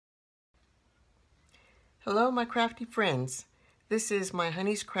Hello, my crafty friends. This is my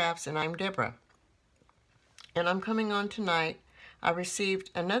Honey's Crafts, and I'm Debra. And I'm coming on tonight. I received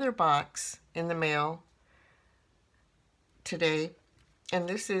another box in the mail today, and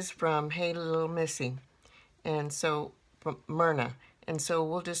this is from HeyLittleMissy, and so from Myrna. And so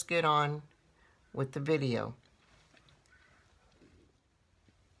we'll just get on with the video.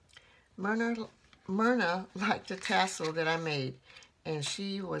 Myrna liked a tassel that I made, and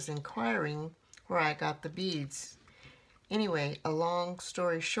she was inquiring where I got the beads. Anyway, a long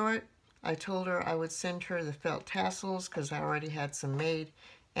story short, I told her I would send her the felt tassels because I already had some made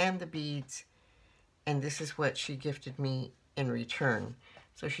and the beads, and this is what she gifted me in return.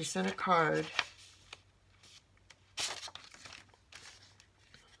 So she sent a card.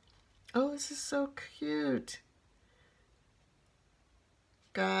 Oh, this is so cute.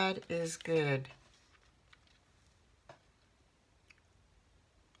 God is good.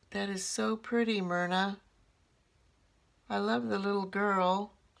 That is so pretty, Myrna. I love the little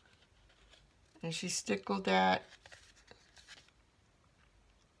girl. And she stickled that.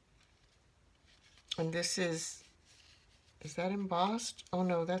 And this is that embossed? Oh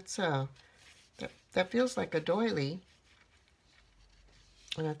no, that's that feels like a doily.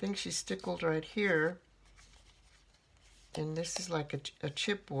 And I think she stickled right here. And this is like a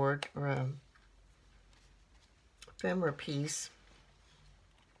chipboard or a ephemera piece.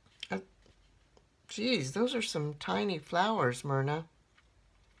 Geez, those are some tiny flowers, Myrna.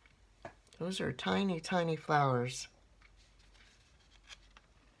 Those are tiny, tiny flowers.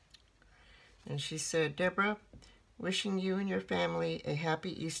 And she said, Debra, wishing you and your family a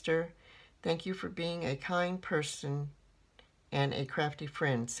happy Easter. Thank you for being a kind person and a crafty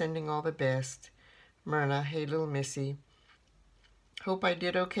friend. Sending all the best. Myrna, HeyLittleMissy. Hope I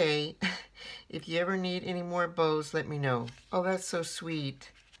did okay. If you ever need any more bows, let me know. Oh, that's so sweet.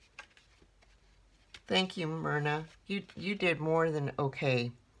 Thank you, Myrna. You did more than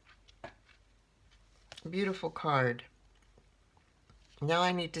okay. Beautiful card. Now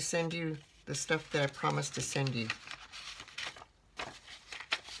I need to send you the stuff that I promised to send you.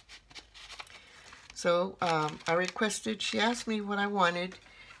 So I requested, she asked me what I wanted.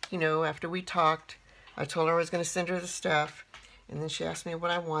 You know, after we talked, I told her I was going to send her the stuff. And then she asked me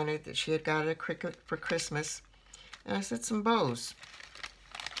what I wanted, that she had got a cricket for Christmas. And I said some bows.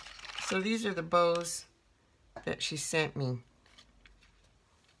 So these are the bows that she sent me.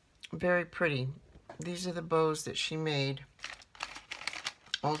 Very pretty. These are the bows that she made.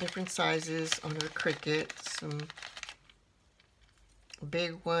 All different sizes on her cricket. Some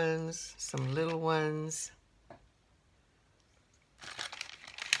big ones, some little ones.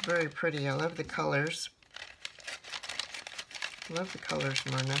 Very pretty. I love the colors. Love the colors,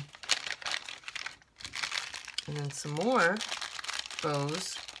 Myrna. And then some more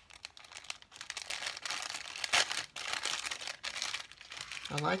bows.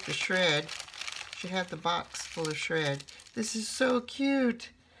 I like the shred. She had the box full of shred. This is so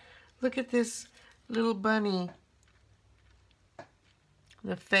cute. Look at this little bunny.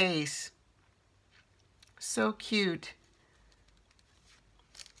 The face. So cute.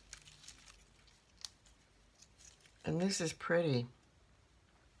 And this is pretty.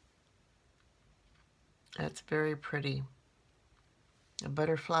 That's very pretty. A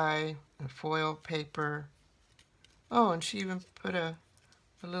butterfly, a foil paper. Oh, and she even put a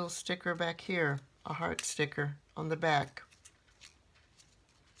little sticker back here, a heart sticker on the back.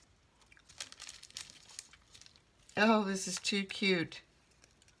 Oh, this is too cute.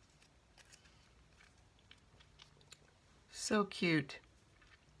 So cute.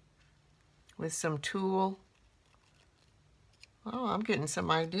 With some tulle. Oh, I'm getting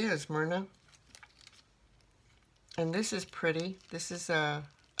some ideas, Myrna. And this is pretty. This is a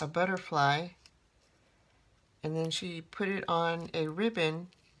butterfly. And then she put it on a ribbon,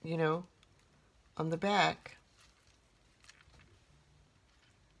 you know, on the back.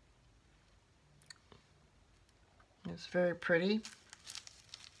 It's very pretty.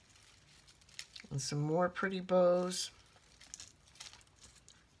 And some more pretty bows.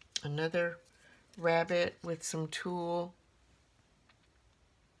 Another rabbit with some tulle.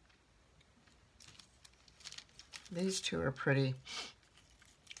 These two are pretty.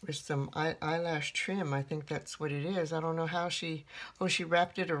 With some eyelash trim. I think that's what it is. I don't know how she... Oh, she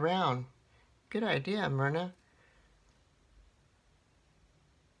wrapped it around. Good idea, Myrna.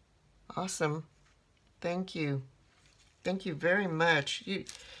 Awesome. Thank you. Thank you very much.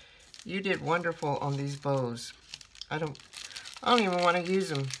 You did wonderful on these bows. I don't even want to use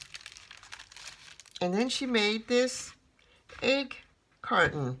them. And then she made this egg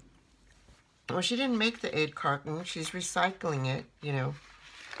carton. Well, she didn't make the egg carton. She's recycling it, you know.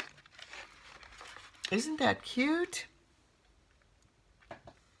 Isn't that cute?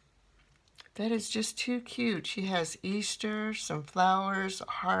 That is just too cute. She has Easter, some flowers,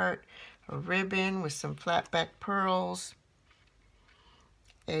 a heart, a ribbon with some flat back pearls,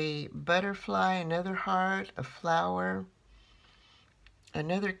 a butterfly, another heart, a flower,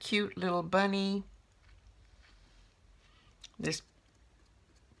 another cute little bunny, this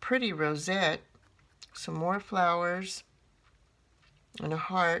pretty rosette, some more flowers, and a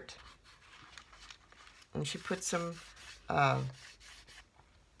heart. And she put some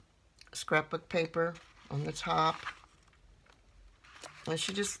scrapbook paper on the top. And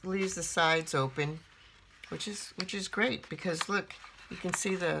she just leaves the sides open, which is great because look, you can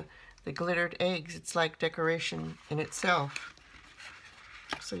see the glittered eggs. It's like decoration in itself.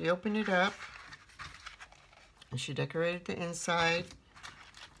 So you open it up, and she decorated the inside,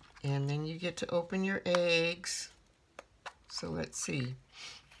 and then you get to open your eggs. So let's see.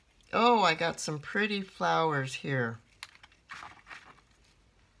 Oh, I got some pretty flowers here.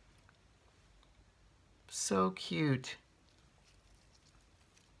 So cute.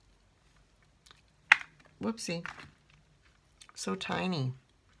 Whoopsie. So tiny.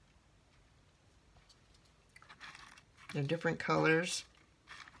 They're different colors.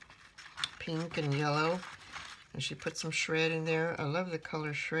 Pink and yellow. And she put some shred in there. I love the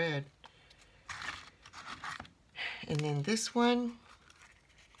color shred. And then this one.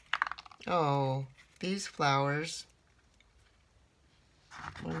 Oh, these flowers.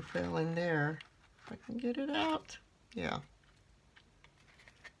 One fell in there. If I can get it out. Yeah.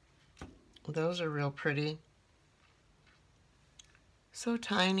 Those are real pretty. So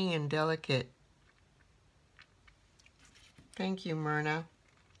tiny and delicate. Thank you, Myrna.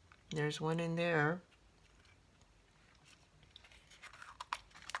 There's one in there.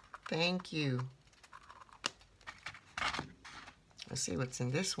 Thank you. Let's see what's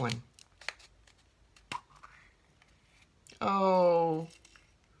in this one. Oh,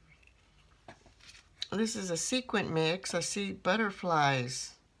 this is a sequin mix. I see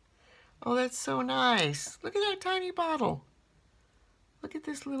butterflies. Oh, that's so nice. Look at that tiny bottle. Look at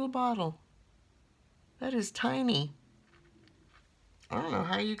this little bottle. That is tiny. I don't know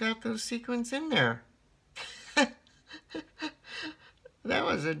how you got those sequins in there. That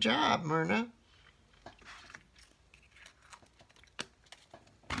was a job, Myrna.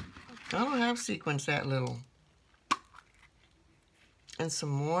 I don't have sequins that little. And some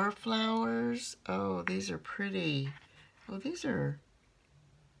more flowers. Oh, these are pretty. Oh, these are...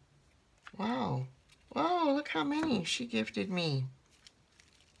 Wow. Whoa, look how many she gifted me.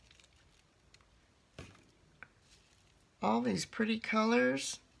 All these pretty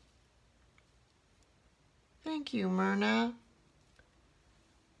colors. Thank you, Myrna.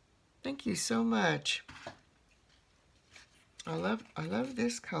 Thank you so much. I love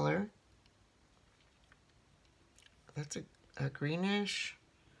this color. That's a greenish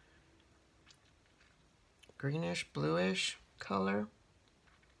bluish color.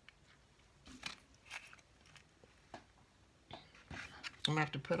 I'm gonna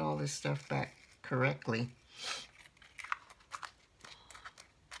have to put all this stuff back correctly.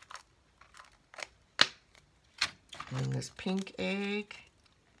 And this pink egg.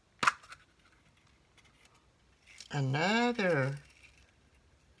 Another.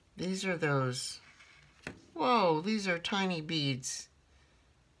 These are those. Whoa, these are tiny beads.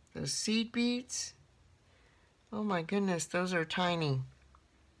 Those seed beads. Oh my goodness, those are tiny.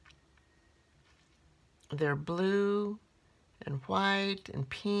 They're blue and white and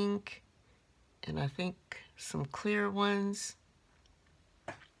pink, and I think some clear ones.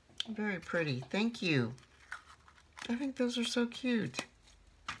 Very pretty. Thank you. I think those are so cute.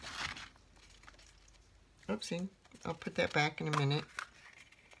 Oopsie. I'll put that back in a minute.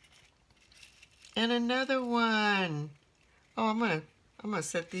 And another one. Oh, I'm gonna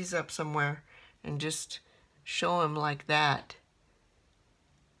set these up somewhere and just show them like that.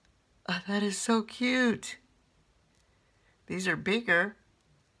 Oh, that is so cute. These are bigger,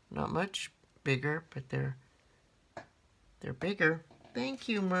 not much bigger, but they're bigger. Thank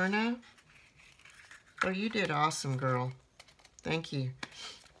you, Myrna. Oh, you did awesome, girl. Thank you.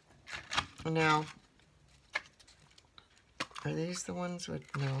 Now, are these the ones with,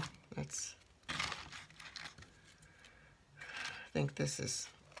 no, that's, I think this is,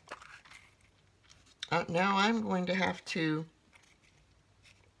 now I'm going to have to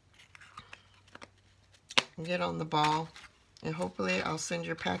get on the ball, and hopefully I'll send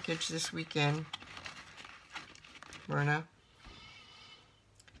your package this weekend, Myrna.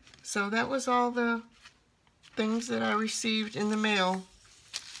 So that was all the things that I received in the mail.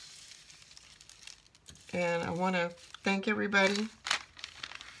 And I want to thank everybody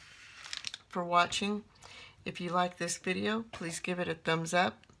for watching. If you like this video, please give it a thumbs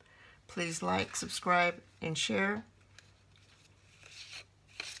up. Please like, subscribe, and share.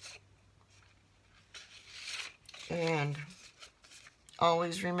 And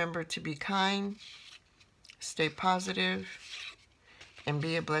always remember to be kind, stay positive, and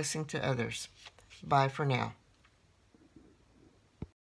be a blessing to others. Bye for now.